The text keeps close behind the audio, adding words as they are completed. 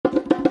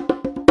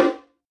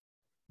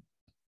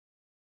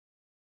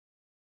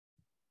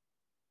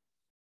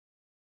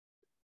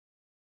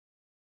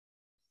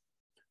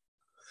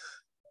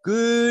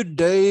Good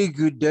day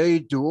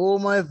to all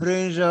my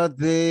friends out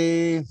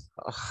there.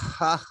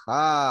 Ha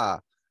ha.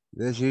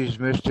 This is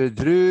Mr.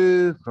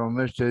 Drew from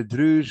Mr.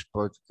 Drew's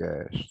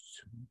podcast.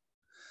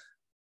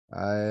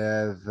 I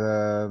have,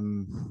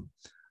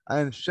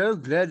 I'm so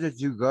glad that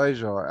you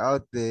guys are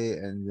out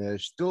there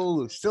and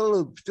still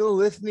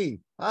with me.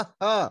 Ha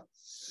ha.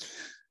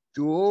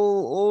 To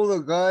all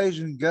the guys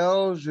and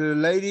girls,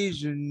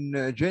 ladies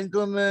and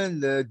gentlemen,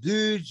 the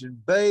dudes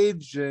and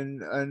babes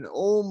and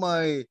all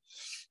my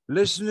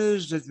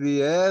listeners that we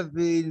have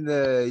in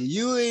the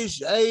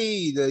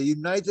USA, the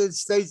United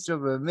States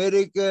of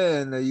America,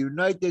 and the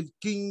United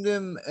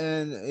Kingdom,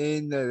 and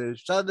in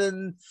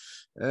Southern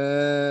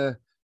uh,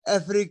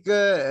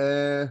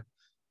 Africa,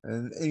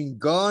 and in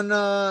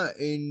Ghana,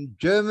 in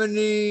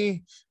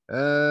Germany.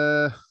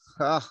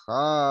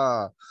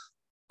 Ha.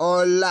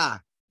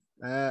 Hola.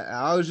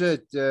 How's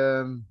it?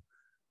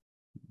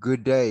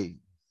 Good day.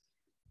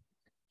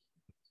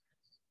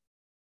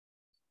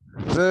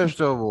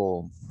 First of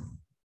all,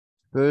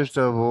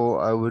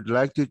 I would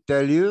like to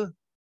tell you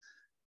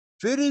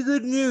very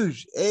good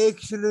news,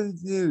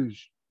 excellent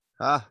news.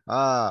 Ha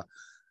ha.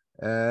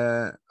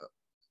 Uh,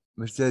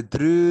 Mr.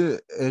 Drew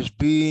has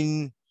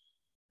been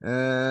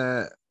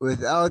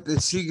without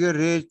a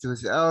cigarette,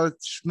 without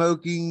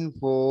smoking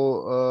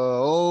for a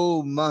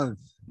whole month.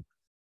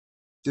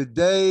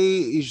 Today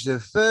is the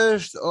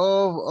 1st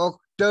of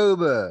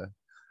October.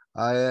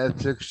 I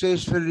have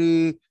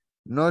successfully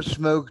not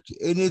smoked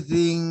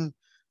anything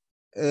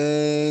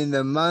in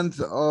the month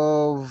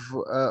of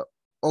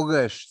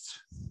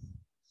August.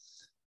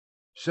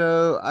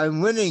 So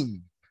I'm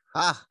winning.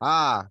 Ha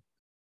ha.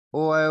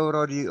 Oh, I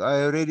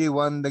already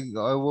won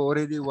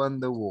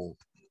the war.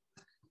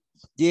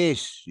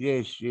 Yes.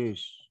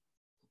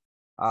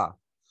 Ah,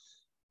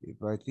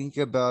 if I think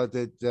about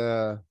it,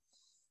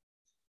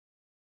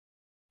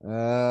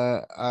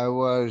 I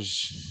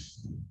was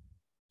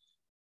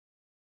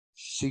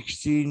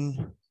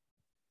 16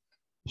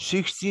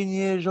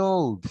 years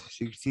old.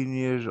 16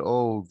 years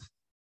old.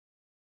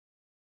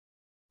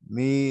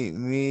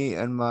 Me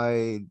and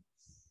my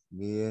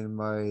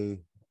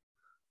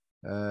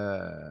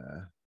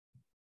uh,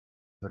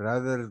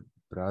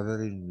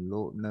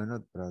 brother-in-law. No,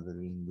 not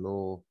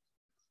brother-in-law.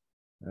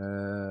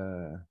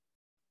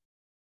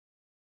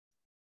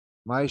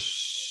 My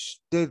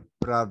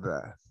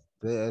stepbrother.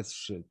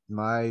 That's it.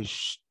 My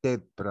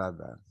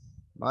stepbrother.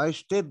 My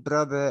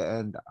stepbrother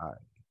and I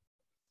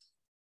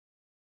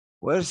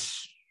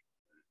was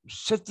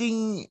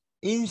sitting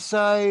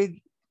inside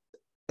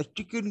a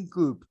chicken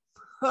coop.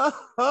 Ha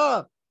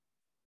ha!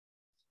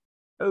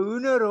 A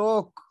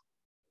hoenderhok.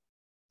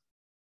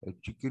 A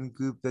chicken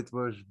coop that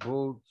was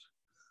built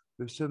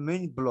with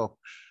cement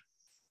blocks.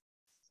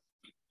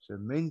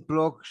 Cement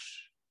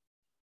blocks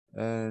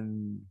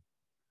and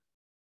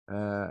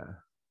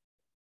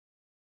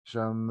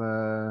some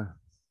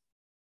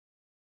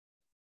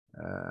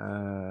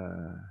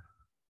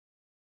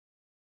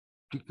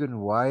chicken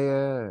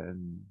wire,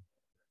 and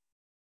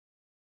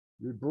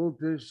we built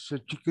this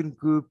chicken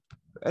coop,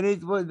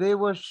 and there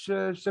was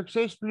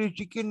successfully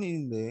chicken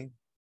in there.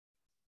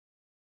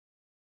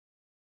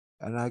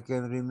 And I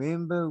can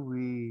remember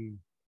we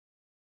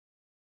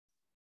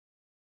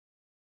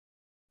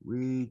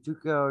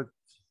took out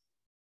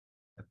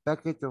a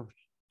packet of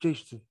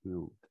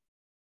Chesterfield.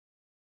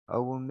 I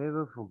will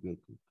never forget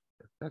it.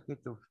 A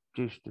packet of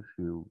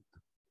Chesterfield.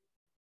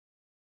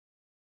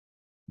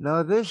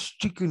 Now this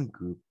chicken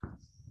coop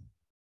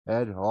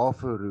had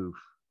half a roof.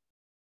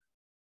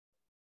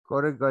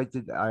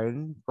 Corrugated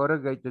iron,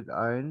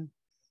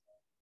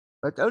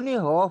 but only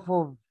half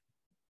of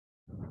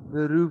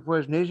the roof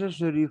was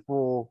necessary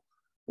for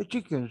the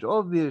chickens,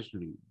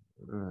 obviously.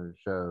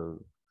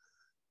 So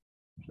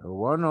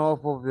one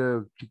half of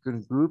the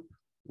chicken coop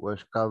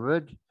was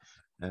covered,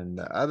 and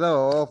the other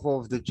half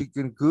of the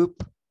chicken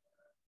coop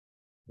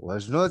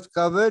was not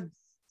covered.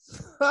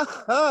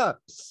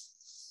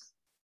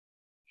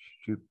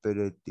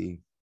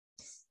 Stupidity.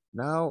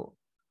 Now,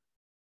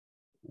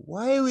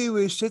 why we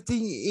were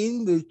sitting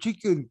in the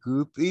chicken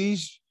coop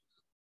is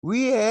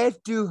we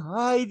had to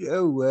hide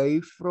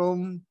away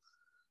from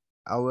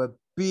our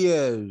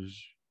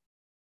peers.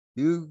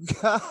 You,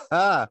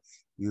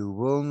 you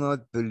will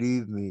not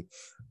believe me.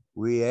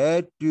 We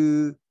had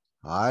to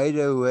hide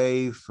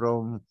away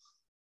from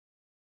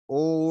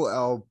all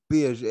our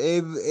peers,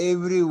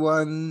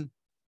 everyone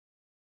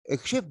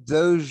except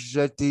those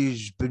that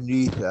is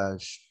beneath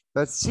us.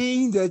 But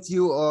seeing that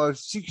you are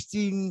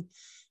 16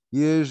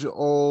 years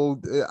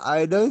old,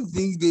 I don't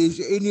think there's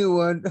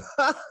anyone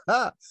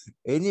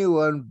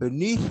anyone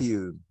beneath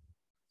you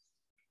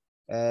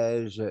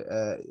as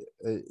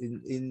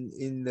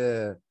in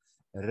the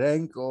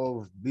rank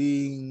of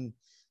being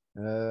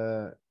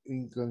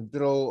in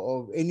control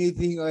of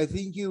anything. I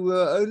think you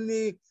were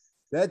only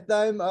that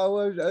time. I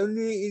was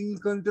only in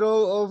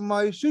control of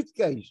my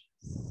suitcase.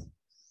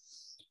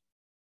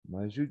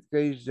 My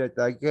suitcase that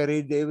I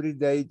carried every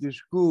day to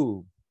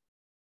school.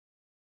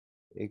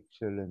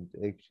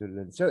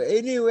 Excellent. So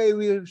anyway,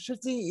 we are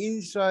sitting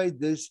inside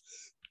this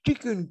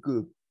chicken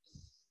coop.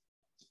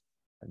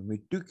 and we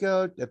took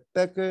out a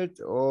packet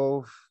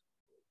of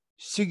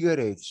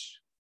cigarettes.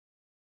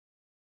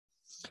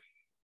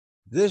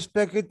 This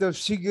packet of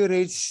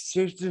cigarettes,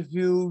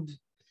 Chesterfield,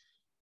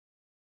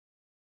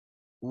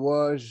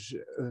 was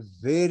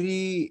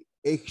very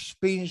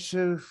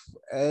expensive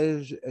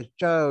as a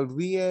child.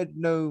 We had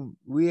no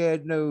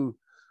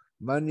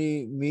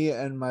money, me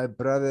and my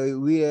brother.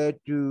 We had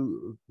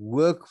to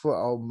work for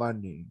our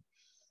money.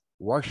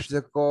 Wash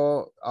the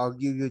car, I'll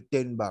give you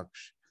 $10.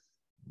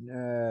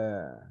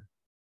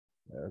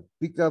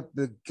 Pick up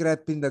the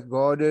crap in the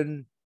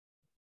garden,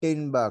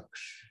 $10.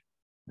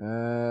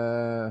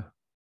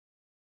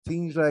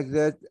 Things like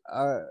that.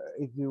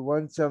 If you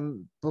want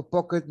some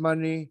pocket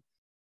money,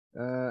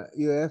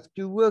 you have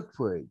to work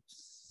for it.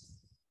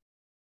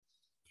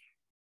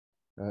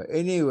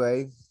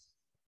 Anyway,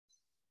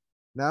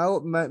 now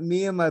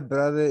me and my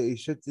brother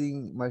is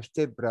sitting, my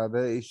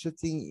stepbrother is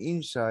sitting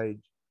inside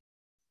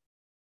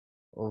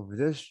of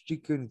this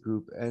chicken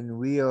coop, and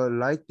we are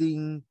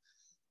lighting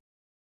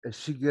a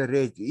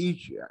cigarette,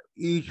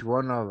 each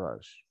one of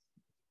us.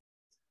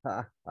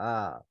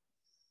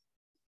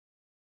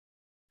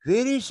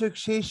 Very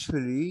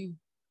successfully,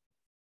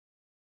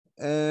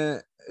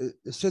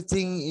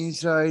 sitting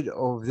inside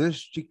of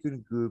this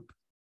chicken coop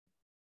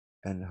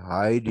and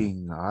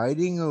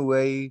hiding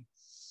away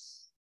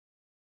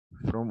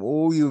from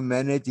all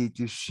humanity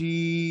to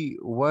see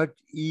what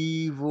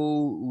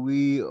evil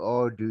we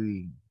are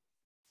doing.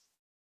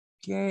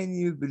 Can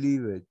you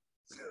believe it?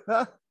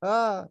 I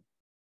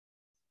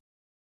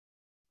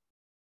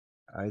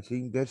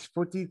think that's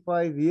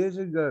 45 years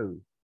ago.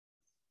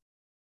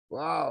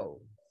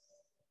 Wow.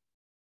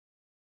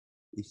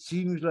 It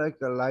seems like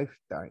a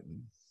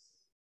lifetime.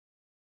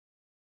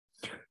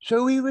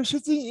 So we were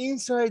sitting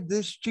inside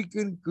this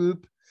chicken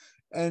coop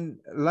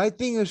and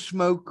lighting a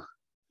smoke,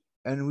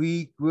 and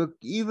we were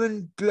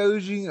even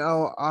closing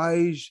our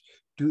eyes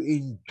to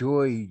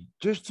enjoy,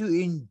 just to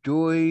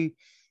enjoy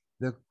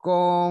the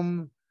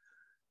calm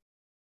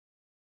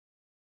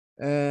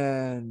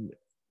and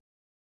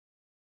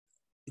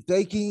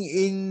taking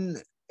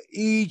in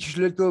each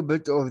little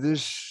bit of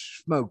this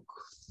smoke.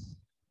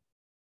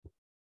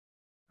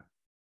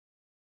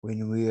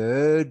 When we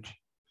heard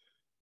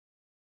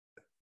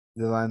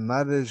my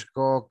mother's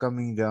car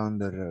coming down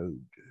the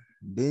road,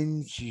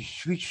 then she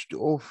switched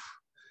off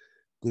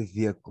the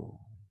vehicle.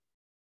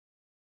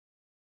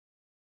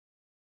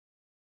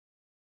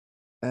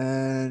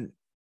 And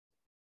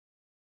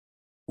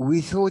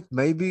we thought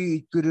maybe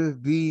it could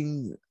have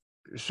been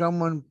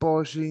someone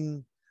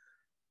passing,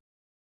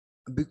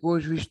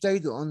 because we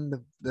stayed on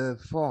the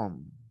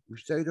farm. We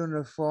stayed on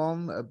a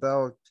farm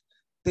about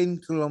 10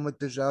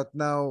 kilometers out.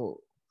 Now,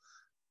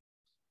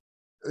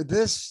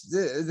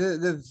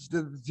 the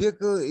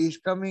vehicle is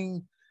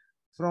coming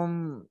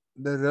from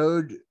the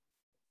road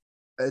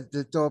at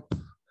the top.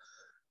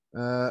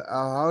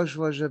 Our house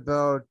was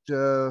about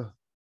half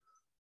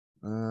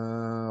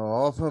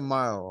a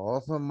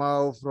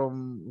mile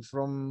from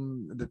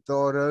the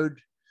tar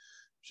road.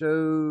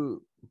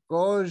 So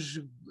cars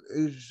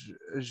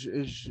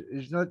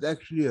is not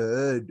actually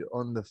heard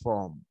on the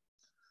farm.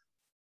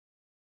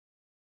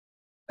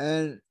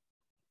 And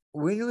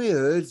when we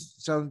heard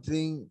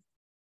something,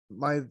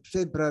 my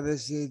stepbrother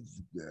said,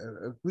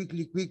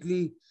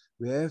 quickly,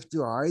 we have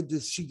to hide the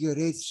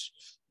cigarettes.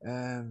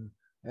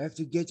 Have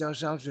to get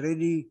ourselves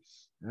ready.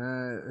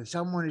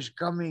 Someone is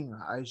coming.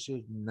 I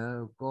said,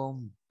 no,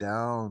 calm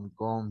down.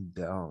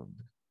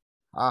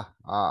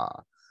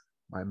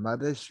 My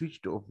mother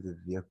switched off the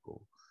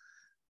vehicle.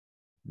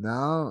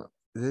 Now,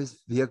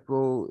 this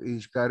vehicle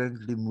is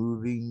currently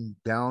moving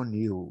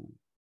downhill,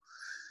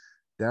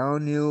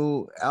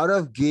 out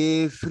of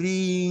gear,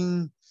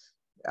 freeing,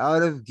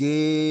 out of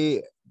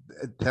gear,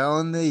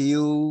 down the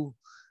hill,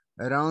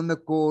 around the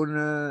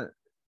corner,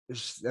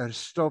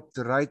 stopped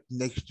right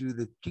next to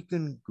the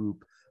chicken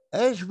coop.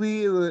 As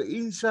we were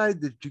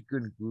inside the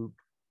chicken coop,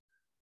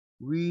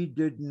 we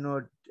did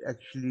not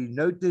actually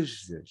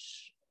notice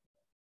this,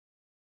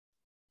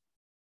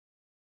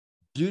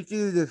 due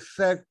to the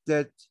fact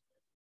that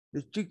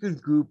the chicken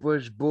coop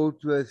was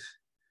built with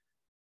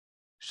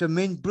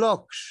cement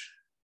blocks.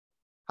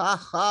 Ha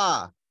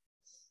ha!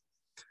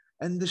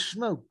 And the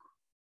smoke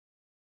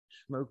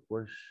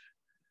was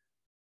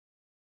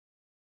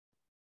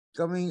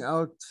coming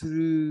out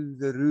through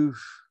the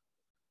roof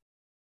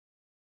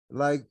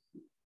like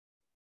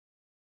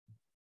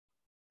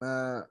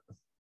I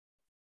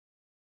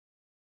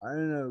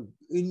don't know,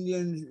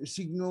 Indian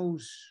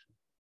signals.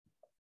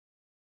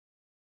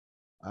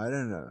 I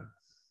don't know.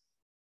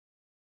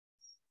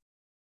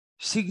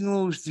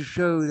 Signals to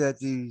show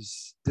that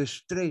is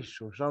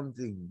distress or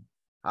something.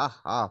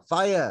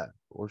 Fire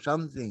or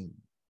something.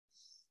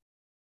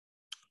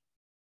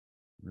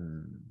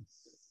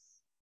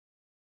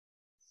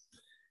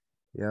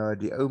 Yeah,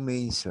 die ou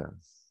mense.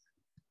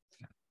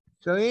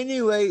 So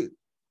anyway,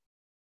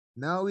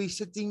 now we're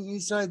sitting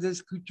inside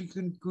this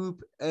chicken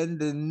coop, and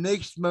the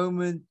next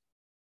moment,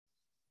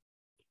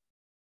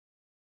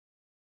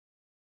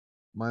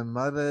 my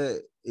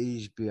mother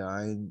is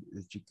behind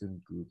the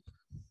chicken coop.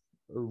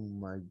 Oh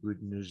my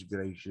goodness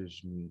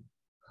gracious me.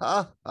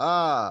 Ha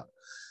ha!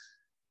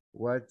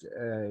 What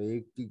a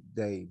hectic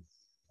day.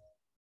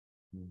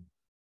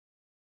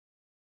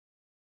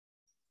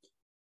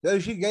 So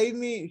she told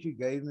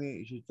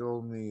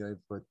me,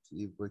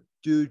 you've got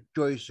two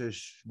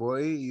choices,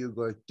 boy. You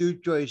got two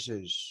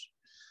choices.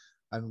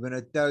 I'm going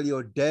to tell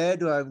your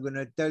dad or I'm going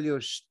to tell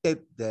your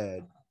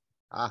stepdad.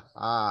 Ha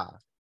ha.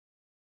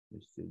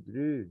 Mr.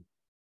 Drew.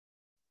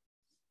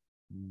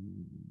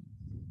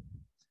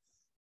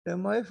 So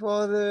my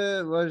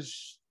father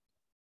was,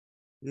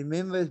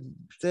 remember,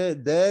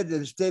 dad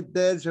and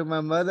stepdad. So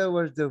my mother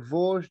was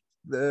divorced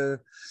when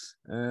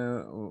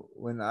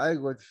I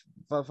got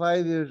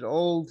 5 years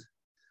old.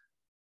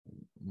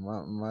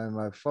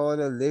 My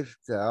father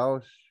left the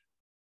house.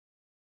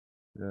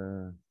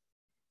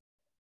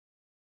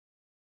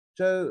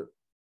 So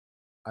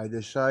I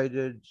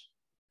decided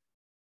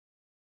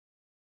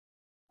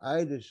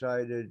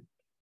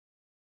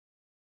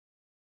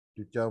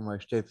to tell my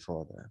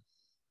stepfather.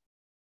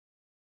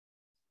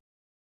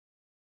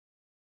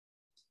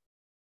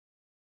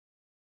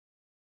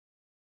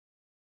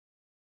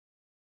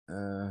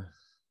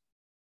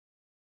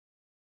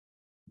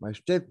 My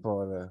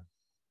stepfather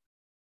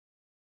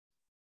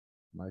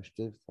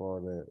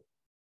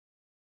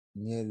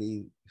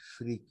nearly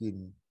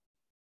freaking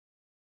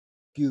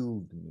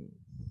killed me.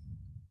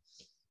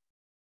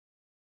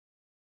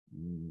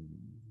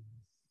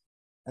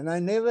 And I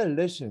never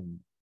listened.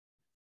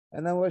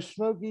 And I was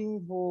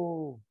smoking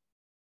for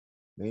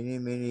many,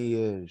 many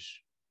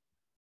years.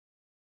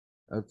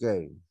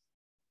 Okay.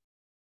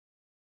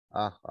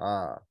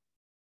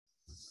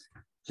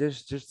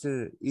 Just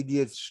an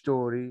idiot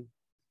story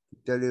to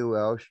tell you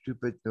how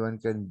stupid one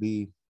can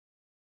be.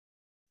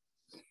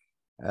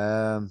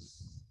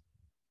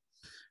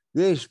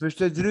 Yes,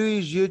 Mr. Drew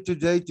is here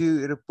today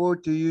to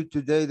report to you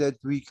today that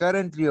we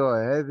currently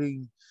are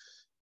having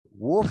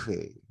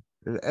warfare,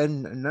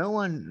 and no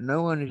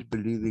one is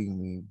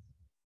believing me.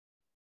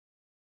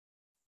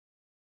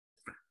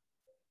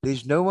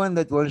 There's no one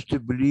that wants to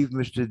believe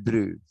Mr.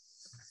 Drew.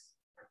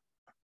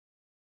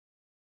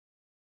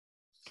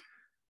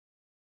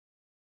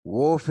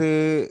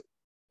 Warfare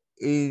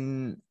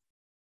in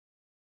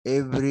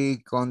every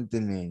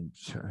continent.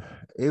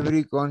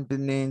 Every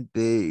continent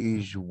there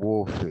is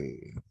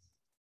warfare.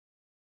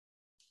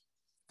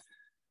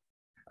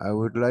 I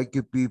would like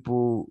you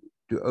people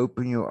to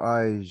open your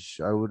eyes.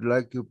 I would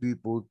like you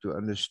people to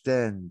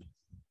understand.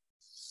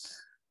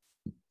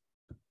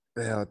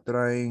 They are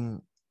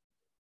trying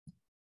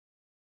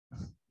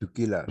to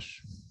kill us.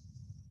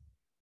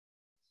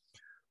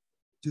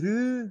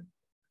 True?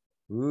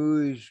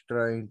 Who is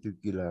trying to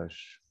kill us?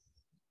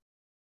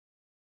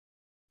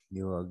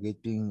 You are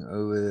getting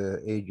over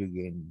the edge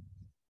again.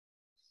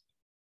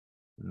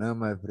 No,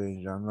 my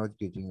friends, I'm not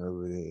getting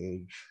over the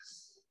edge.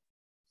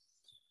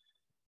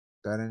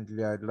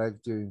 Currently, I'd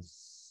like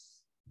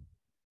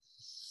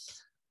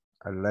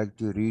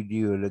to read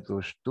you a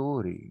little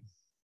story.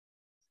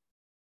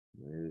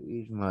 Where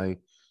is my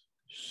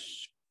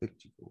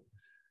spectacle?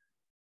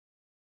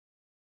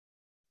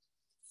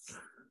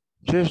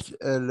 Just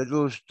a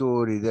little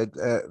story that,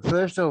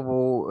 first of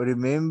all,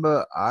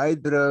 remember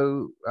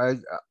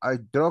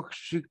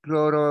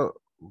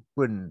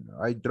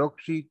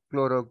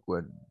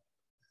hydroxychloroquine.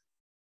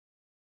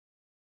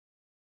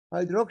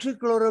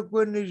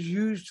 Hydroxychloroquine is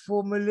used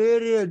for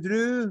malaria,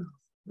 Drew.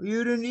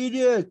 You're an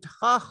idiot.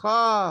 Ha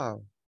ha.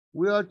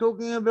 We are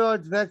talking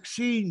about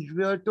vaccines.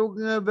 We are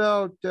talking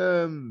about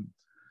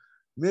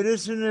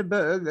medicine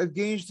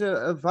against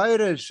a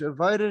virus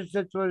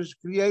that was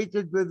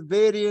created with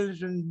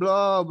variants and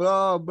blah,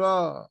 blah,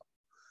 blah.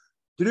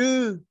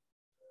 True?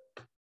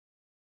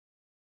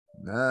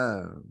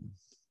 No.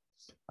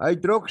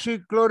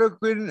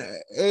 Hydroxychloroquine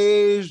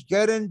is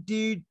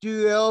guaranteed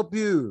to help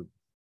you.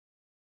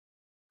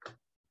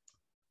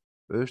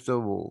 First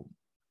of all,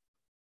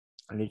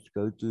 let's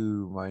go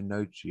to my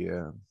notes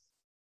here.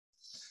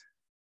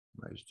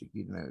 My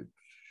sticky notes.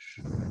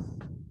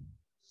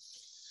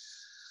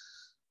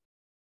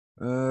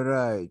 All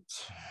right.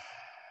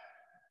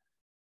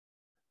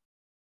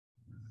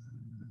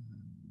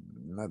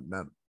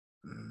 Not.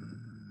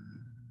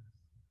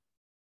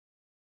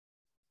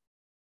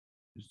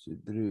 It's a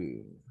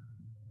 3.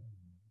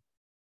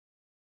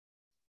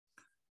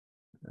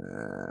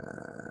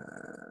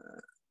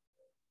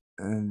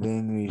 And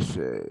then we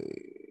say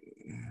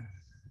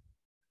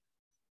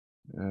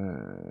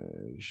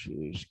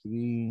share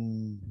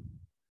screen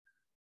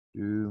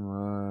to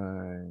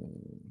my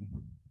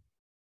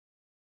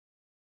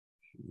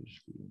share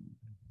screen.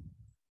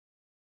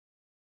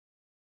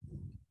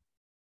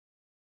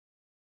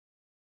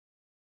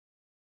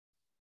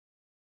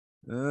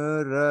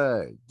 All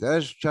right.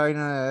 Does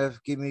China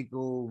have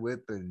chemical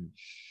weapons?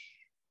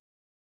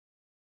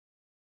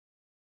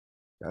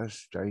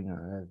 Does China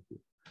have?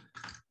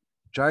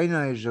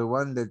 China is the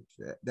one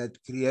that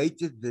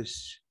created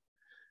this.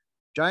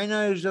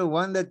 China is the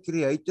one that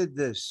created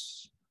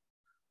this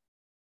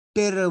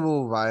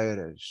terrible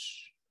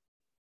virus.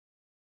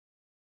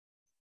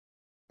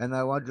 And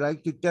I would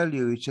like to tell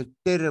you, it's a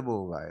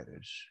terrible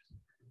virus.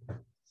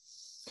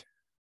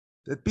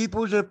 The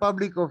People's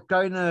Republic of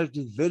China has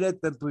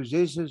developed and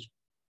possesses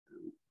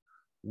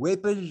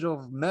weapons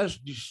of mass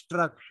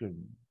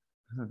destruction.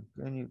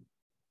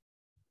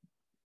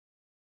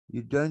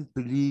 You don't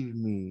believe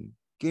me?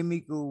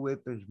 Chemical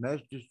weapons,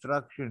 mass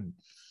destruction.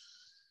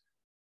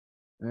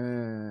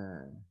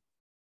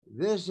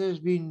 This has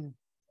been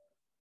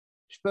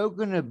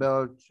spoken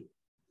about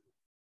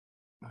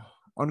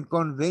on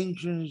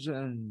conventions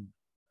and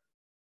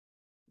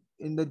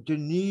in the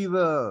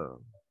Geneva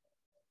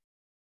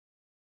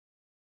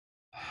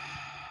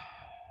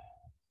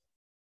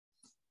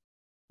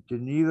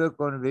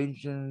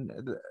Convention.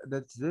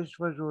 This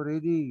was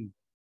already.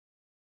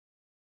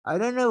 I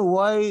don't know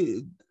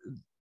why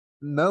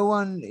no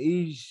one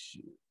is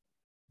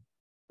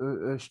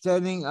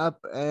standing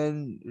up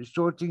and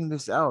sorting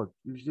this out.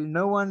 You see,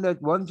 no one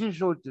that wants to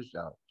sort this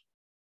out.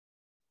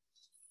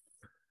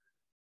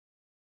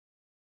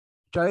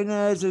 China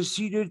has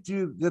acceded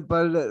to the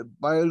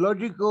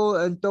Biological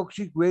and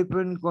Toxic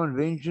Weapon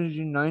Conventions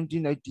in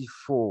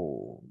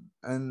 1984,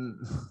 and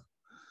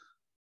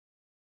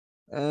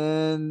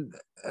in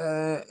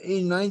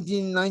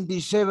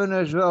 1997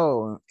 as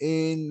well,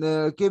 in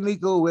the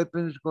Chemical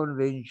Weapons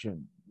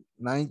Convention,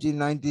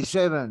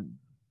 1997.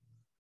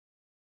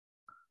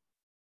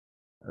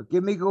 A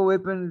Chemical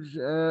Weapons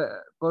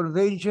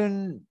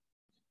Convention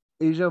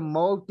is a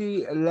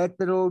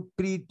multilateral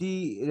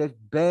treaty that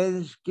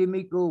bans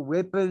chemical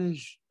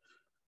weapons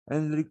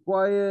and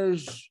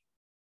requires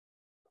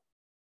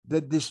the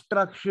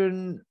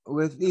destruction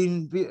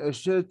within a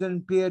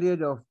certain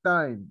period of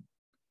time.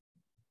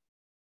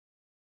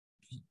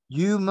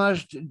 You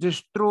must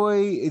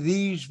destroy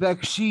these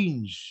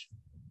vaccines,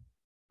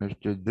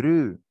 Mr.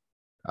 Drew.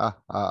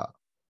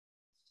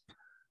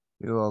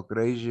 You are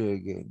crazy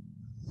again.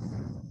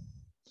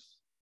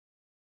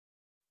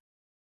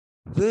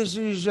 This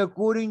is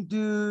according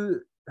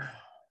to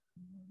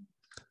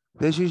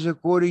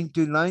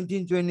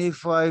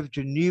 1925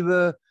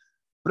 Geneva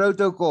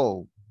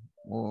Protocol.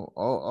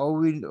 Are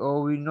we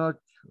not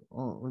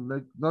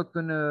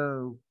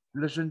gonna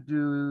listen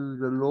to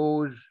the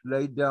laws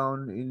laid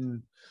down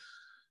in?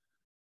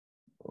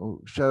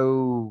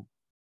 So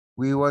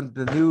we want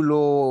the new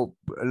law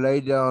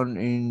laid down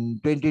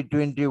in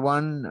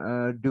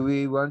 2021. Do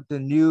we want the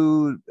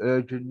new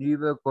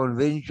Geneva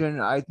Convention?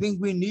 I think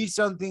we need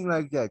something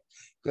like that.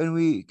 Can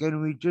we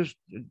just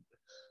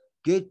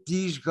get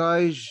these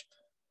guys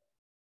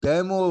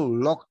damn all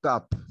locked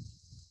up?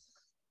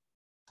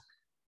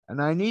 And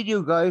I need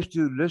you guys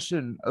to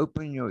listen,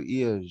 open your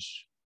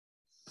ears,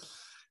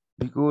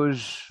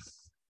 because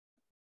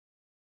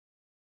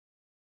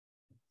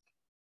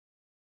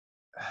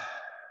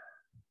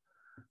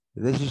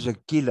this is a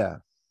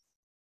killer.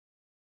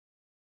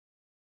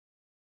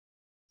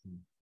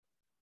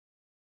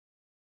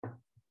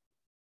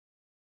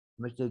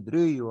 Mr.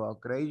 Drew, you are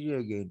crazy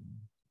again.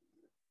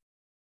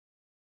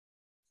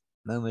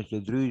 No, Mr.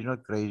 Drew is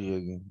not crazy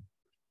again.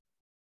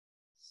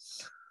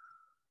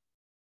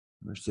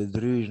 Mr.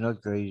 Drew is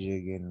not crazy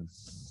again.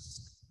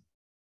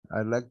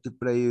 I'd like to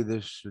play you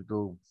this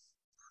little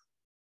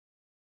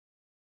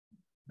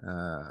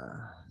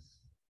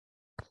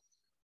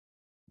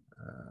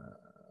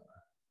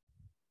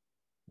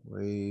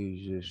where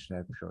is the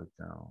snapshot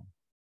now?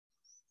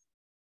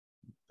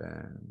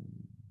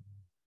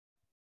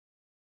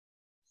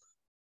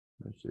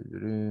 Mr.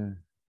 Drew.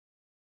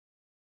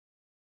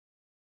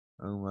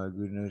 Oh my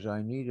goodness,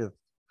 I need a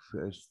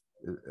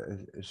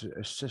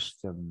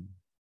system.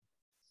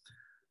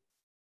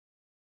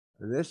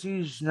 This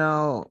is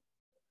now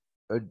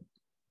a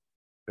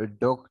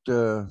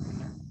Dr.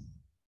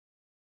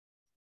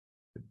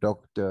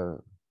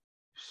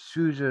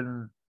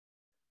 Susan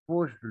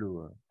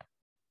Forsbloer.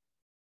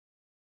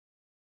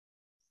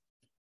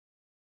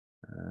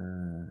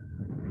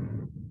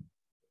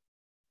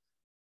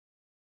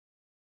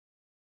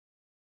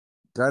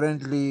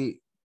 Currently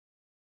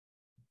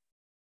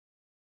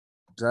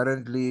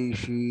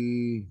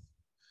she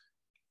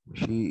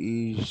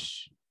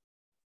is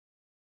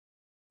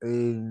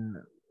in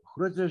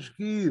Groote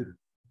Schuur.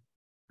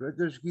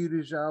 Groote Schuur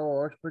is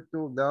our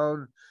hospital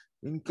down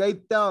in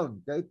Cape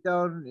Town. Cape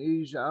Town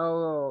is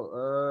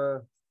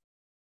our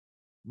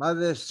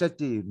mother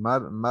city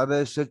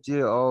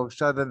of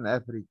Southern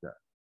Africa.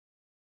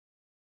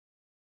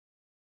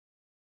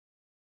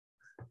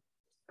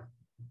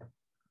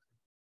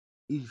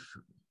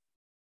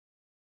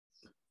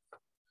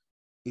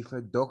 If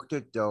a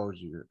doctor tells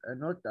you,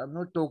 and I'm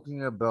not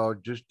talking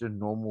about just a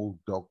normal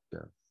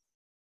doctor,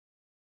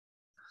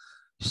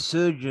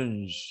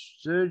 surgeons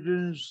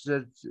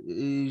that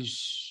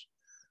is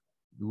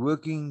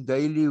working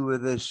daily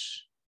with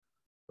us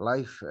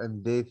life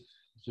and death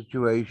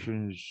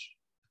situations,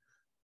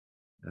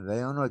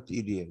 they are not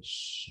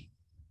idiots.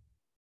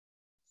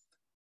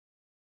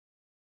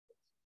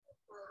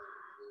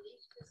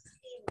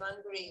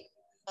 Mongering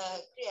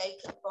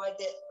created by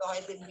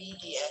the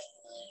media.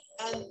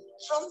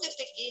 From the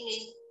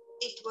beginning,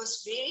 it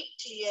was very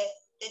clear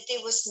that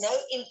there was no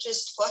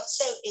interest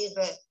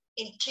whatsoever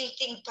in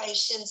treating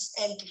patients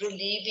and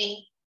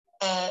relieving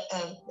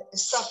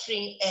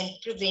suffering and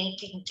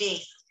preventing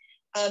death.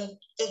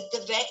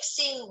 The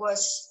vaccine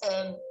was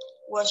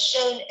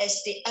shown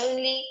as the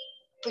only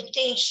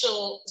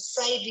potential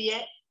savior,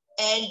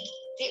 and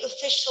the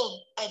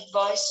official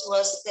advice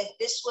was that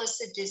this was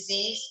a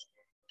disease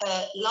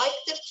like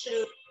the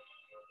flu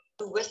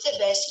with a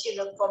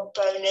vascular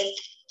component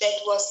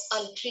that was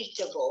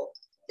untreatable.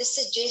 The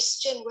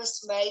suggestion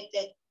was made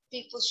that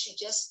people should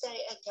just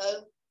stay at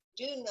home,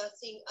 do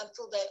nothing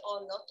until they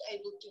are not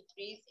able to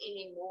breathe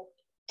anymore,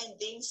 and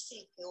then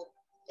seek help.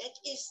 That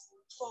is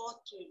far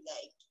too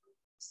late.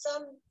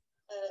 Some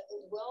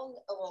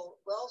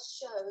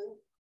well-shown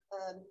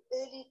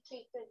early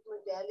treatment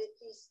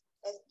modalities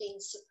have been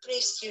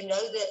suppressed. You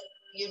know that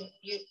you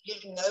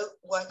know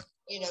what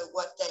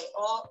they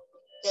are.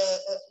 The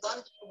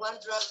one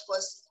drug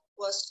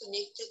was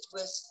connected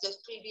with the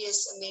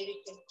previous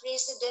American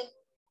president.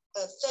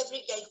 A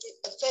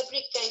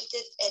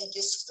fabricated and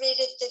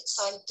discredited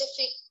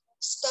scientific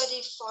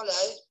study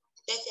followed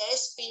that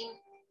has been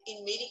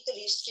in medical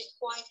history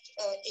quite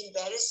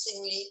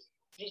embarrassingly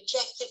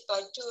retracted by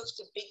two of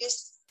the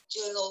biggest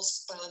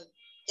journals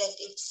that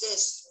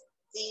exist.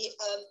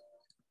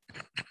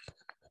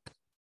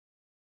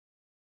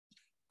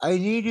 I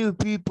need you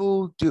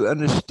people to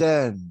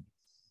understand.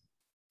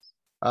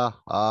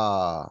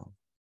 I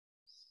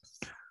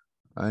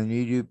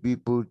need you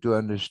people to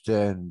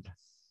understand.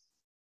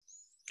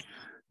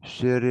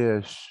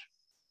 Serious.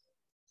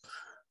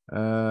 They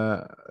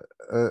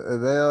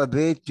are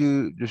there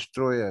to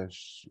destroy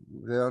us.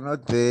 They are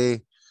not there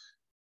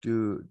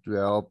to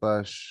help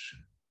us.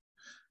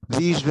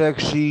 These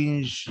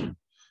vaccines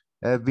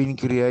have been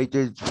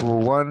created for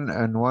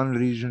one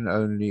reason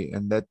only,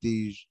 and that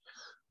is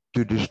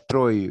to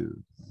destroy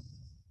you.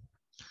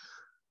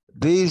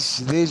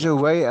 There's a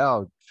way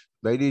out,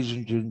 ladies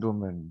and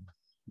gentlemen.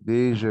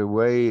 There's a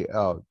way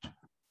out.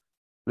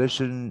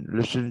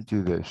 Listen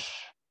to this.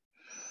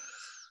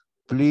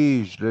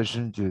 Please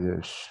listen to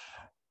this.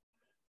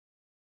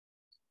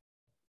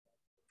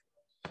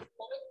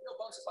 Well, make no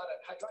bones about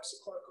it.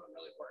 Hydroxychloroquine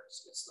really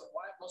works. It's the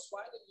most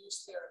widely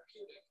used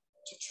therapeutic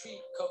to treat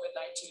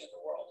COVID-19 in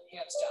the world,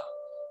 hands down.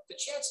 The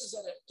chances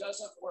that it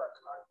doesn't work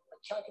are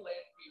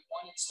calculated to be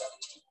 1 in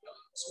 17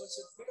 billion. So it's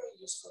a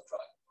very useful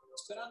drug.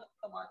 It's been on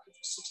the market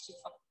for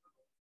 65.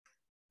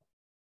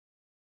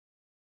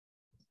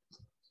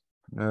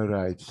 All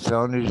right,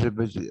 sound is a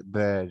bit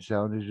bad.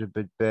 Sound is a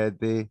bit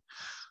bad there.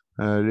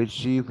 Let's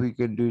see if we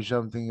can do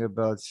something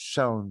about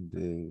sound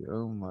there.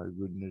 Oh my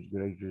goodness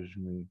gracious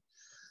me.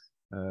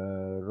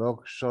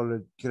 Rock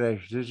solid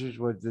crash. This is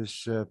what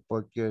this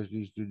podcast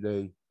is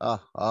today.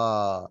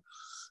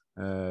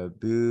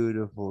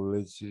 Beautiful.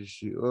 Let's just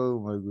see. Oh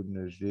my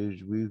goodness.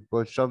 We've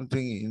got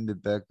something in the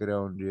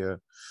background here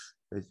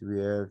that we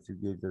have to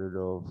get rid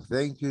of.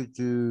 Thank you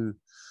to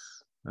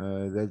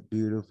that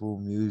beautiful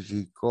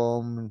music.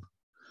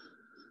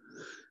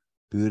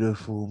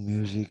 Beautiful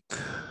music.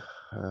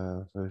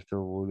 First of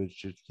all, let's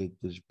just get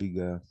this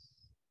bigger.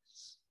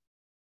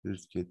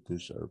 Just get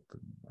this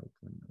open.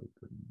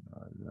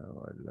 I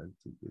know I'd like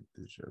to get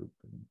this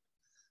open.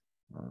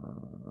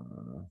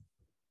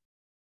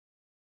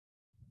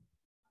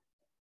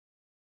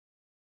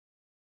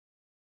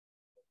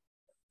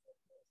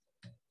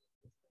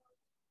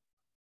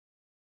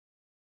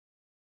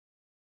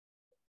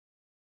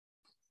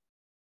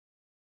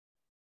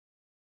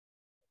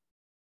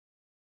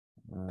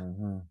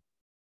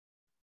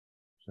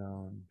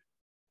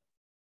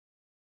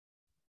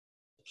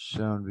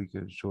 Sound we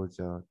can sort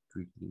out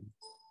quickly.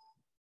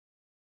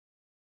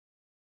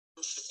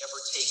 Should ever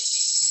take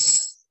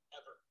these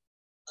ever,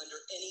 under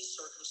any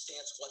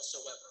circumstance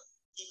whatsoever.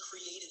 He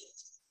created it,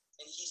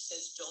 and he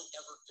says don't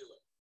ever do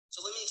it.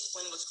 So let me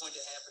explain what's going to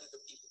happen to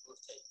the people who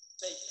have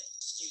taken it.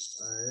 Excuse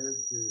me.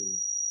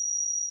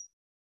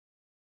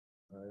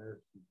 I have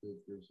to get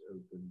this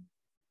open.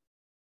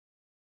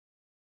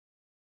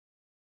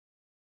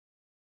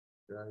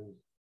 Guys,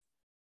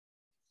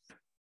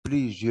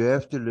 please, you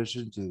have to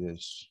listen to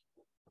this.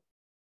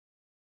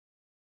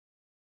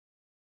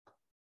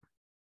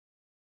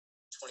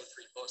 23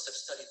 books. I've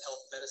studied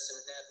health, medicine,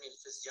 anatomy, and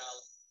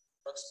physiology.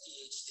 Brooks,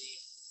 PhD,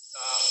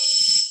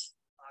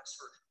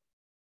 Oxford.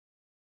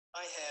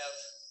 I have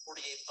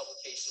 48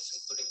 publications,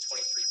 including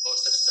 23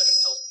 books. I've studied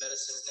health,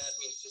 medicine,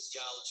 anatomy, and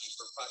physiology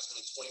for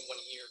approximately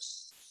 21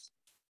 years.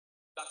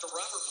 Dr.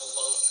 Robert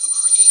Malone, who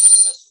created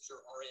the messenger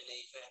RNA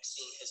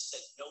vaccine, has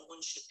said no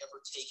one should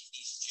ever take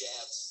these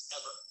jabs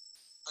ever,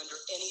 under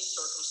any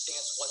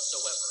circumstance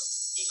whatsoever.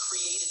 He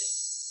created it,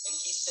 and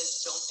he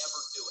says don't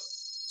ever do it.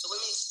 So let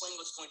me explain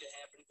what's going to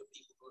happen to the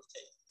people who have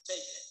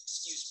taken it.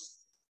 Excuse me.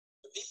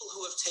 The people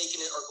who have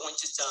taken it are going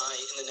to die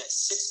in the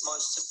next 6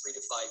 months to 3 to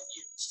 5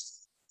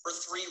 years for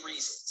 3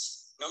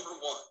 reasons. Number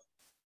one,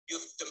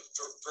 you've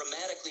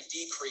dramatically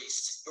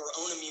decreased your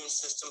own immune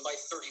system by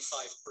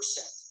 35%.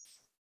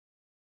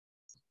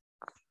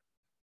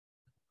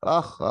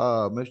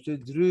 Mr.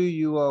 Drew,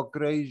 you are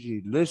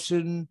crazy.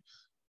 Listen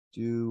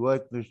to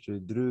what Mr.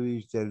 Drew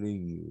is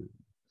telling you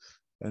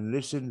and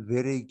listen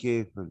very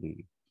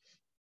carefully.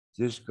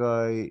 This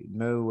guy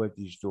knows what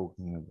he's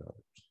talking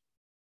about.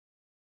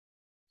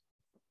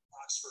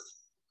 Oxford.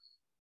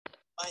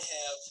 I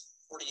have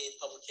 48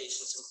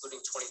 publications,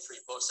 including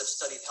 23 books. I've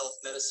studied health,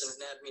 medicine,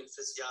 anatomy, and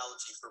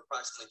physiology for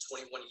approximately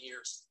 21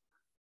 years.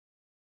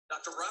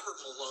 Dr. Robert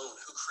Malone,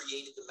 who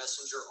created the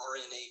messenger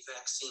RNA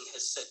vaccine,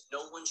 has said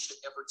no one should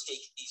ever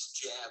take these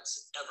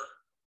jabs, ever,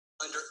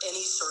 under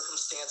any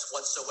circumstance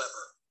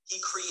whatsoever.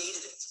 He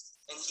created it,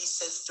 and he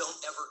says don't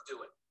ever do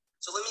it.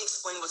 So let me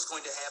explain what's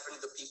going to happen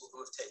to the people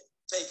who have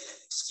taken it.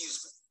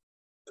 Excuse me.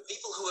 The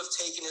people who have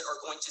taken it are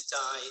going to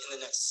die in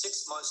the next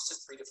 6 months to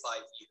 3 to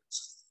 5 years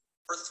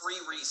for 3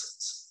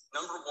 reasons.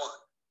 Number one,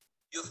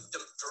 you've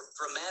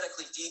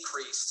dramatically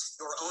decreased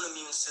your own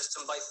immune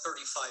system by 35%.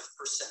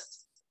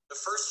 The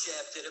first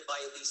jab did it by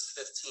at least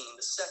 15.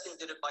 The second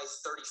did it by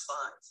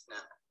 35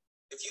 now.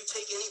 If you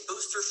take any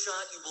booster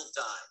shot, you will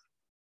die.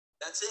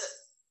 That's it.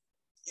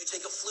 You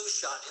take a flu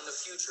shot in the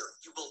future,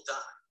 you will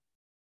die.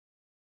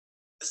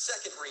 The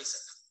second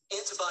reason,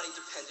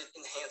 antibody-dependent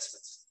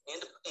enhancement.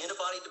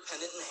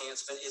 Antibody-dependent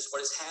enhancement is what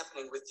is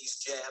happening with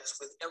these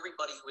jabs with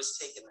everybody who has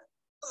taken them.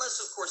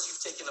 Unless, of course, you've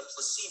taken a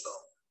placebo,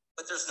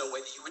 but there's no way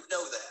that you would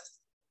know that.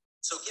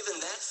 So given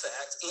that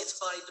fact,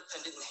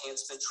 antibody-dependent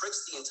enhancement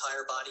tricks the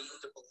entire body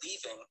into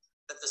believing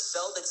that the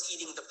cell that's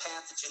eating the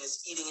pathogen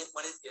is eating it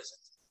when it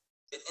isn't.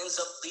 It ends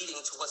up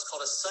leading to what's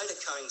called a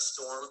cytokine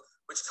storm,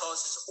 which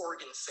causes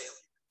organ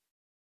failure.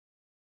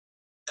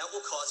 That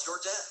will cause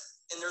your death,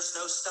 and there's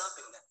no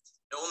stopping that.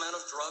 No amount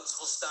of drugs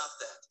will stop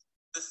that.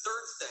 The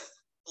third thing,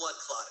 blood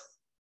clotting.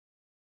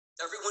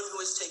 Everyone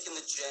who has taken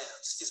the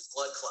jabs is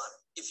blood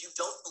clotting. If you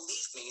don't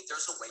believe me,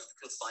 there's a way you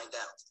can find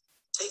out.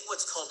 Take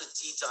what's called a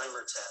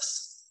D-dimer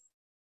test.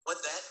 What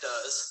that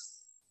does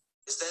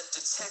is that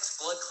detects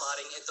blood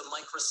clotting at the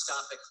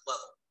microscopic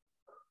level.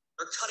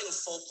 They're cutting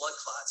full blood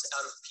clots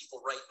out of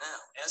people right now.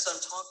 As I'm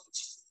talking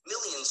to you,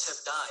 millions have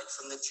died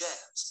from the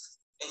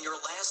jabs. In your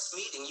last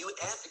meeting, you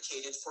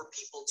advocated for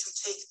people to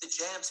take the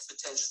jabs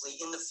potentially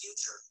in the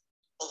future,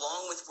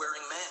 along with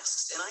wearing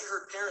masks. And I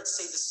heard parents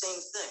say the same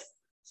thing.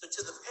 So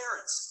to the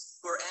parents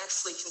who are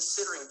actually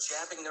considering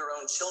jabbing their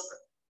own children,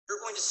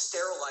 you're going to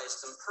sterilize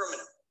them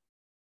permanently.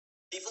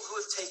 People who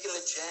have taken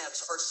the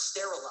jabs are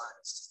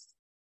sterilized.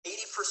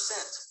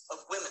 80%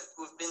 of women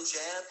who have been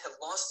jabbed have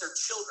lost their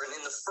children in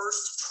the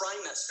first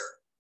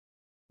trimester.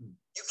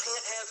 You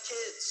can't have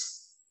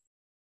kids.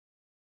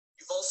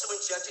 You've also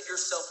injected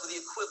yourself with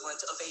the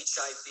equivalent of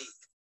HIV.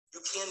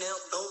 You can now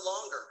no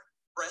longer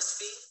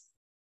breastfeed,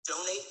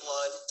 donate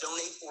blood,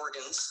 donate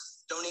organs,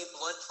 donate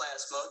blood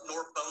plasma,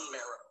 nor bone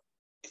marrow.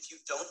 If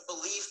you don't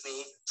believe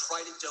me,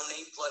 try to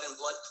donate blood and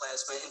blood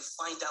plasma and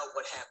find out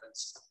what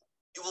happens.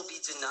 You will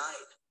be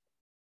denied,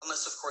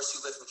 unless, of course,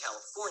 you live in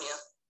California,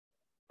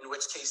 in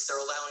which case they're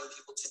allowing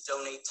people to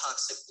donate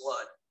toxic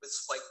blood with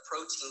spike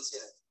proteins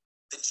in it.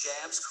 The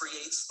jabs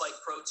create spike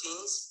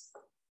proteins.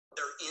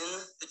 They're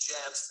in the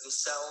jabs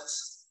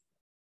themselves,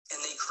 and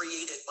they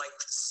create it by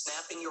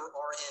snapping your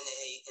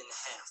RNA in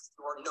half.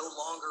 You are no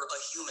longer a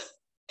human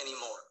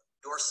anymore.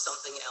 You are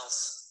something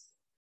else,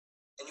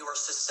 and you are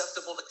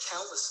susceptible to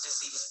countless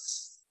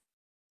diseases.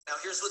 Now,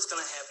 here's what's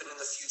going to happen in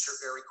the future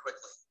very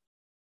quickly.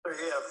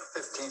 You have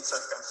 15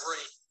 seconds.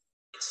 Great.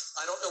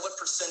 I don't know what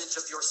percentage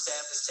of your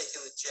staff has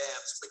taken the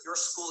jabs, but your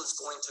school is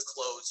going to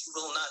close. You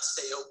will not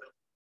stay open.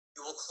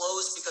 You will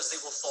close because they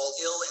will fall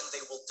ill and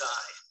they will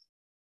die.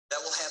 That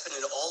will happen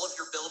in all of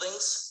your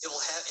buildings.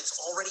 It's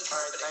already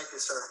happening. All right, thank you,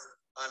 sir.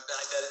 I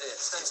bet it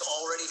is. It's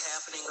already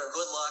happening. Sir.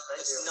 Good luck.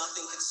 Thank you.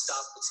 Nothing can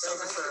stop what's Thank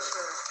coming. you,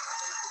 sir.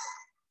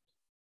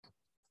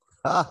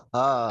 Ha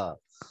ha!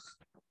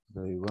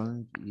 They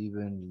won't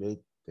even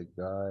let the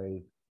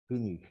guy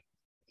finish.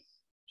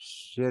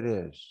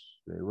 Serious.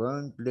 They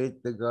won't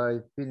let the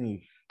guy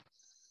finish.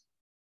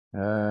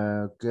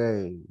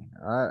 Okay.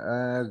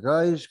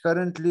 Guys,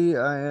 currently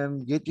I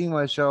am getting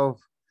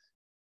myself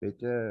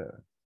better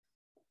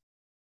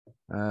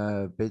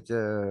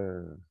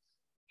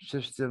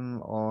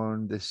system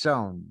on the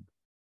sound.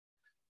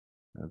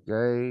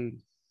 Okay.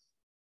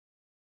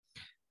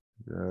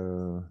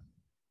 So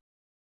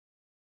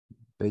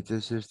better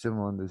system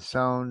on the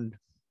sound.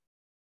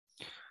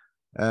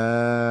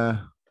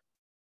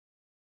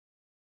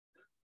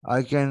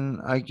 I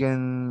can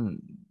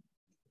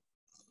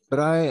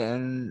try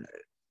and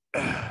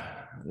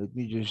let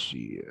me just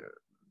see here.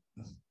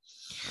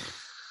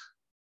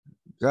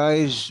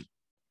 Guys,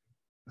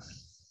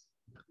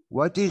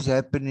 what is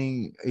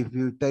happening if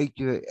you take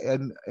your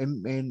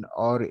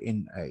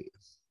mRNA?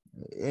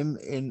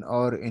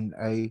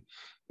 mRNA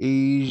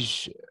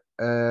is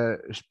a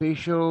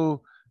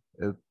special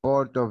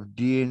part of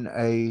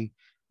DNA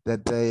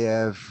that they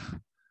have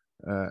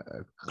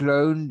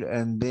cloned,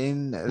 and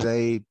then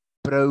they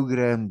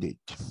programmed it.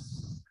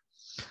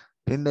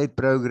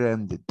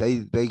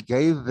 They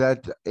gave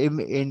that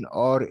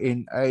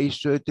mRNA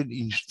certain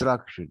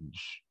instructions,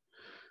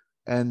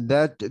 and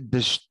that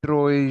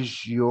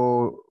destroys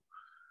your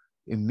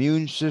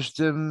immune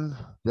system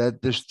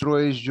that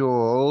destroys your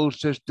whole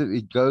system.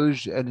 It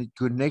goes and it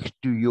connects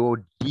to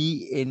your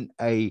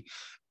DNA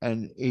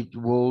and it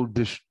will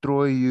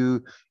destroy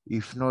you,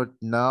 if not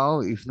now,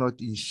 if not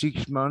in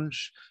 6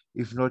 months,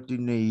 if not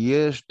in a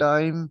year's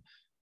time,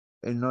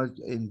 and not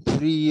in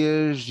 3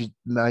 years, it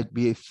might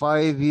be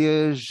 5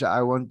 years.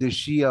 I want to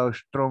see how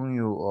strong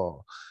you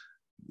are.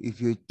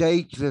 If you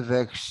take the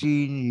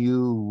vaccine,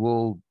 you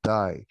will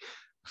die.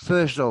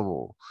 First of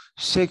all.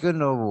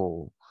 Second of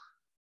all,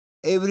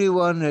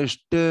 everyone has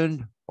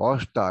turned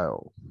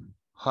hostile.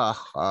 Ha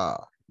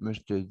ha,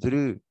 Mr.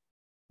 Drew,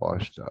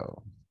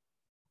 hostile.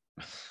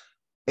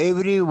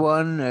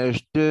 Everyone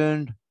has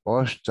turned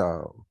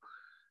hostile.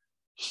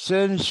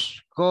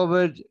 Since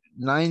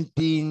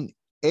COVID-19,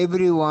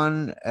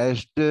 everyone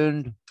has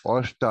turned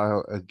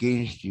hostile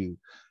against you.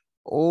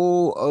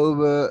 All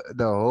over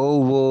the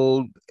whole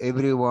world,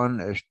 everyone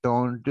has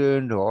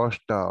turned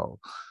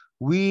hostile.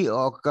 We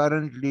are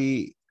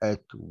currently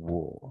at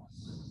war.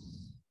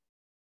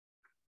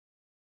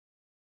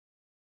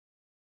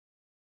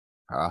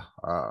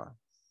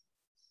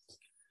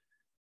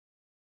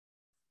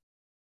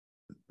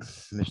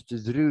 Mr.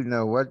 Drew,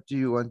 now what do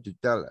you want to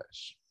tell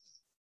us?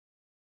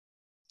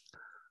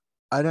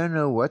 I don't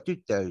know what to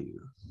tell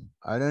you.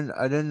 I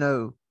don't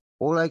know.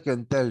 All I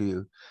can tell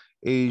you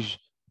is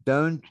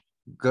don't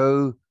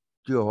go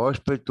to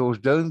hospitals,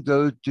 don't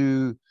go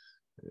to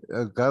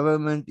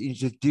government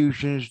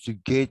institutions to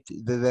get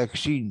the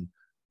vaccine.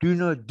 Do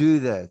not do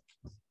that.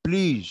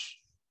 Please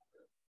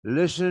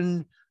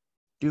listen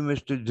to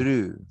Mr.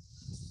 Drew.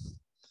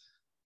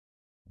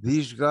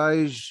 These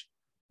guys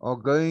are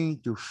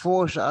going to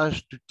force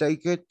us to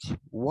take it.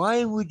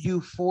 Why would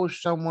you force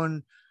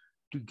someone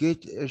to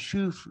get a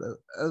flu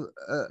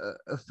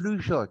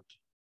shot?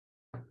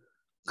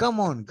 Come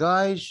on,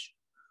 guys.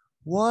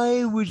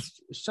 Why would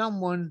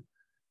someone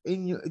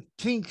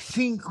think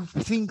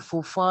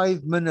for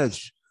 5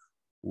 minutes?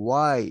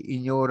 Why,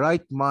 in your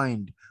right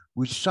mind,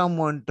 would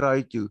someone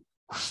try to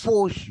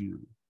force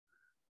you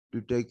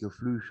to take a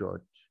flu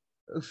shot?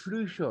 A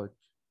flu shot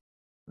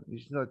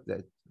is not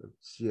that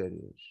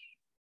serious.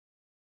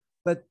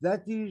 But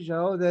that is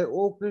how they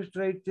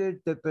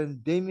orchestrated the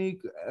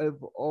pandemic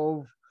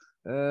of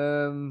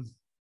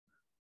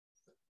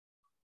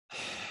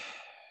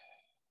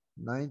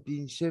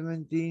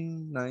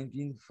 1917,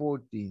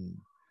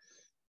 1914.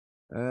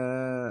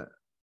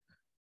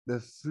 The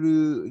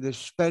flu, the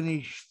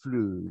Spanish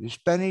flu. The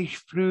Spanish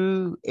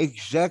flu,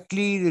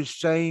 exactly the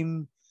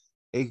same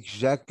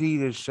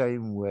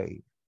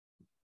way.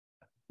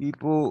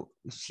 People,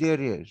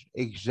 serious,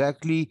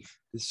 exactly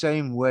the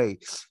same way.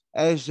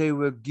 As they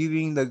were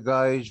giving the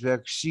guys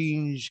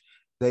vaccines,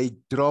 they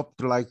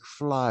dropped like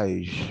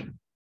flies.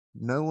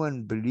 No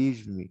one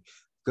believes me.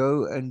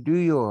 Go and do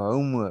your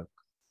homework.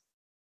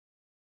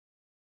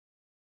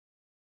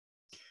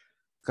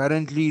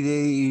 Currently,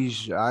 there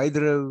is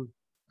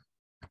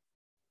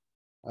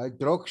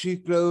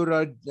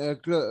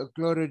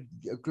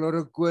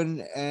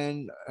hydroxychloroquine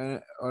and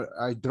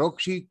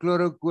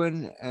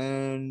hydroxychloroquine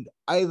and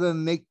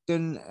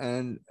ivermectin,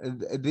 and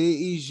there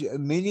is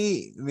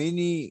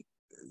many.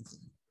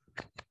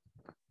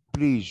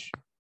 Please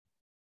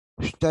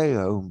stay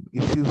home.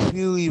 If you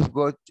feel you've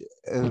got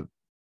a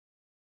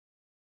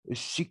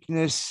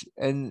sickness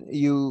and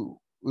you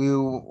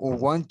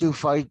want to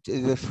fight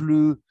the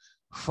flu,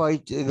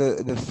 fight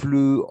the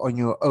flu on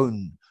your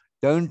own.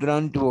 Don't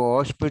run to a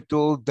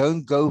hospital.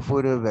 Don't go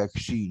for a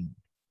vaccine.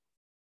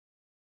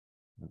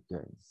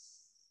 Okay.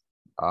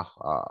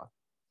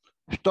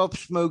 Stop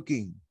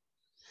smoking.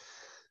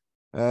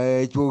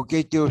 It will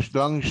get your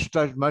lungs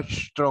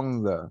much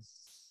stronger.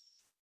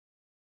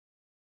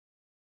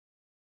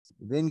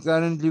 Then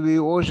currently we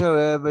also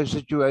have a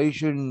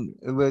situation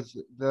with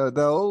the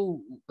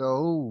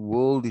whole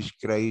world is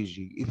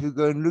crazy. If you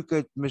go and look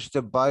at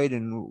Mr.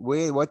 Biden,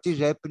 what is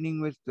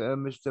happening with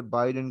Mr.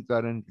 Biden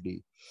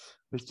currently?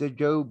 Mr.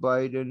 Joe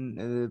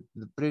Biden,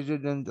 the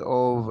president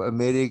of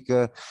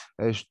America,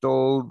 has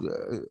told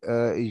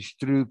his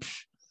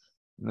troops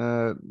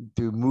to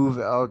move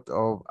out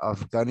of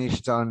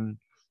Afghanistan,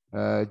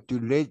 to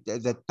let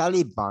the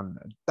Taliban.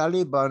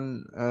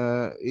 Taliban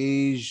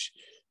is,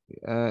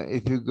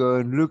 if you go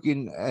and look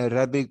in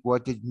Arabic,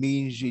 what it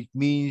means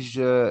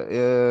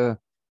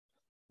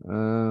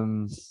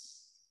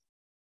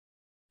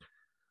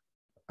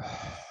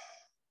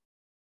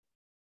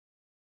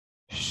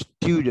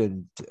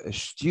student. A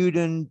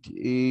student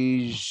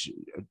is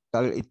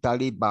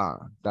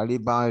Taliban.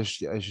 Taliban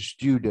is a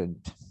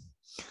student.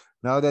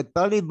 Now, the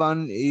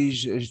Taliban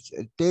is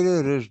a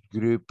terrorist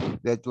group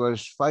that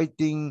was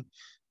fighting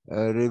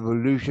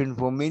revolution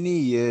for many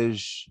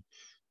years,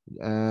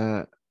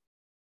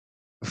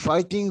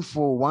 fighting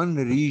for one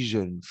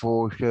reason,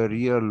 for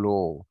Sharia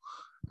law.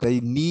 They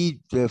need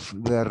the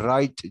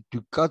right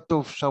to cut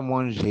off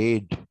someone's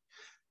head.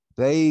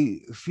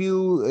 They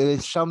feel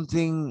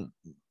something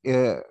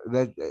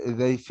that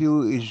they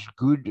feel is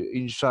good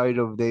inside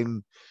of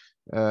them,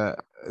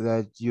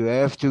 that you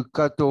have to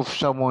cut off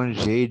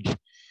someone's head.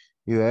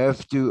 You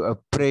have to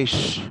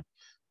oppress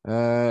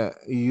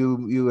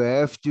You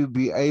have to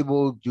be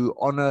able to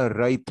honor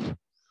rape.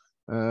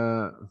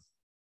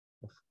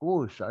 Of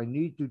course, I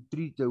need to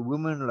treat a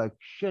woman like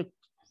shit,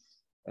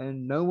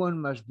 and no one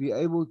must be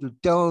able to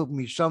tell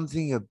me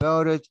something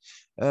about it.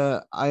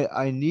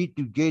 I need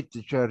to get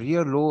the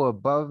Sharia law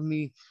above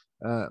me.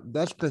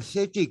 That's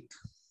pathetic.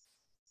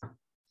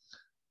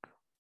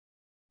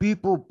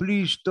 People,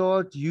 please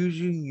start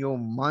using your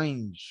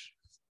minds.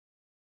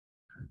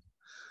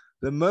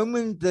 The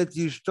moment that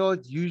you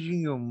start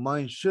using your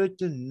mind,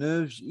 certain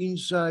nerves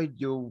inside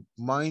your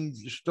mind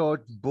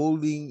start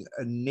building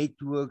a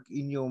network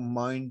in your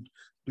mind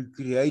to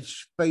create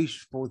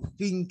space for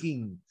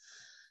thinking.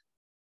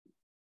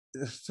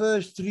 The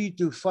first 3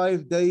 to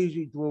 5 days,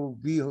 it will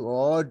be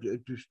hard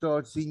to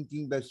start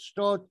thinking, but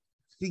start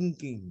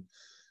thinking.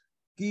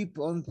 Keep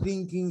on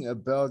thinking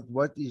about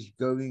what is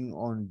going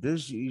on.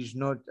 This is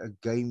not a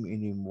game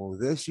anymore.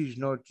 This is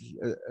not,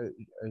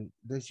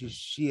 this is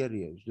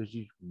serious. This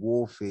is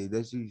warfare.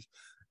 This is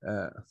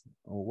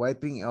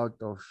wiping out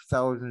of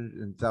thousands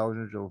and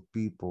thousands of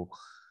people.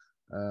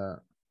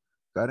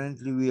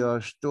 Currently, we are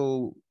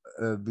still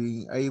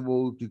being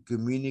able to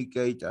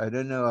communicate. I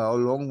don't know how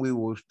long we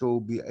will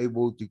still be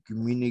able to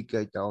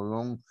communicate, how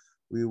long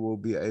we will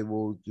be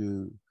able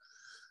to,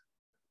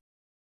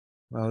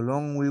 how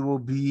long we will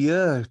be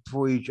here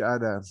for each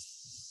other.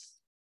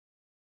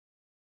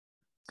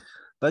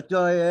 But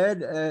I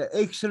had an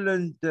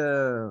excellent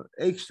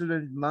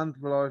month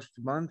last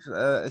month,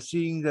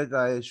 seeing that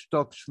I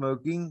stopped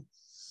smoking.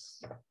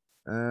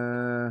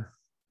 And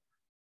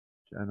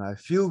I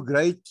feel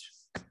great.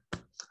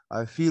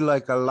 I feel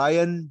like a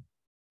lion.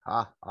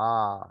 Ha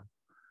ha.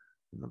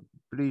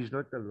 Please,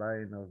 not a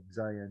lion of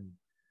Zion.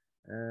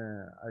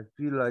 I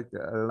feel like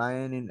a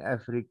lion in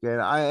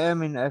Africa. I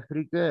am in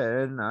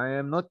Africa and I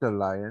am not a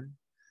lion.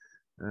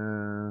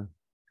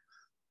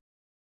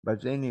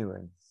 But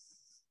anyway.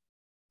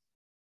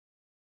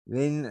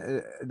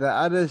 Then the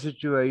other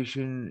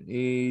situation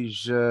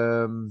is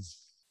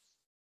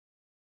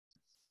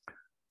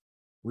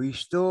we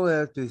still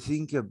have to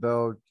think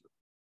about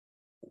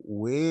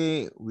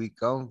where we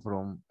come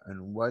from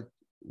and what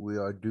we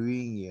are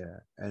doing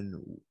here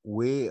and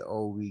where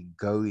are we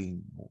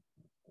going.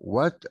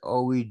 What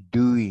are we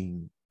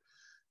doing?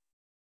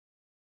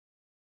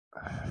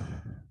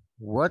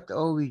 What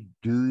are we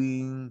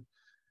doing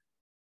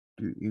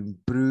to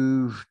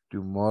improve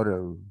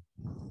tomorrow?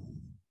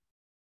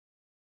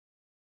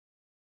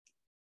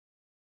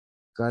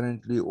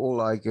 Currently, all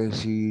I can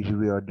see is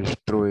we are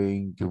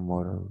destroying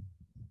tomorrow.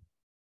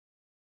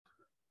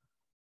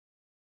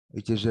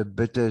 It is a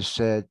bitter,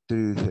 sad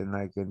truth, and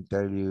I can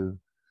tell you,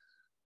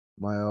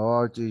 my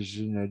heart is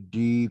in a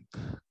deep,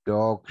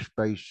 dark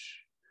space.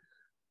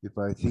 If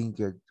I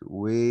think at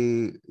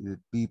where the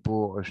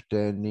people are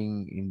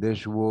standing in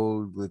this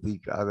world with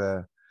each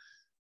other,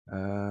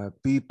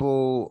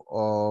 people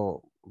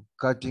are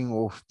cutting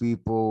off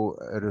people,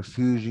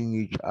 refusing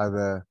each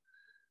other.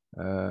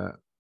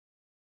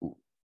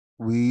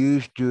 We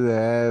used to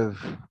have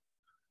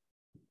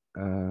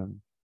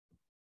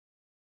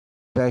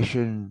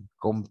passion,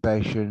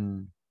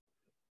 compassion,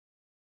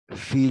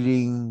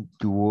 feeling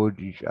toward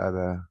each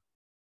other.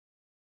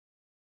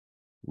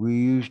 We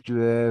used to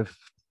have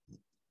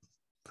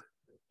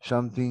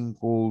something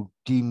called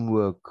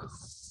teamwork.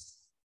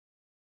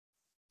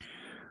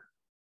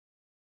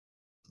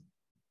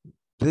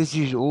 This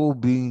is all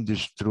being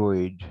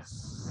destroyed.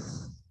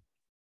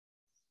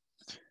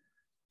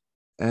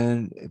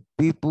 And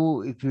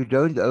people, if you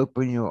don't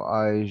open your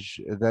eyes,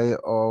 they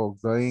are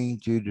going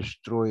to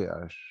destroy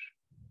us.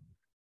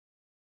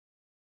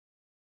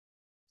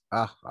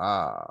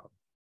 Aha.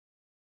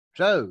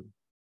 So,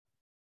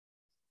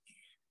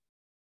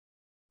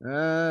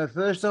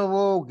 first of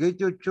all,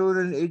 get your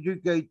children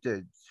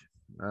educated.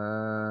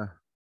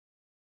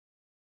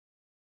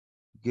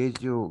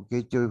 Get your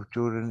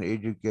children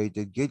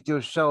educated. Get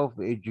yourself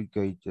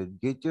educated.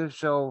 Get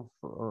yourself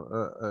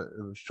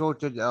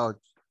sorted out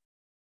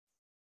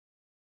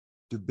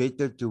to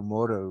better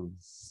tomorrow.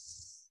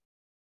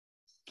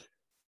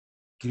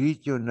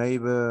 Greet your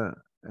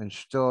neighbor and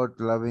start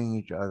loving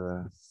each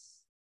other.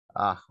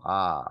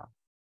 Aha.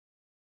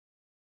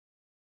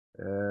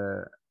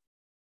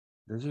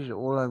 This is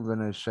all I'm going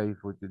to say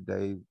for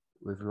today,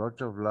 with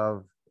lots of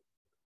love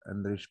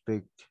and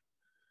respect.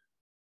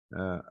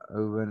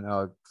 Over and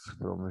out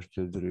from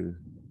Mr. Drew.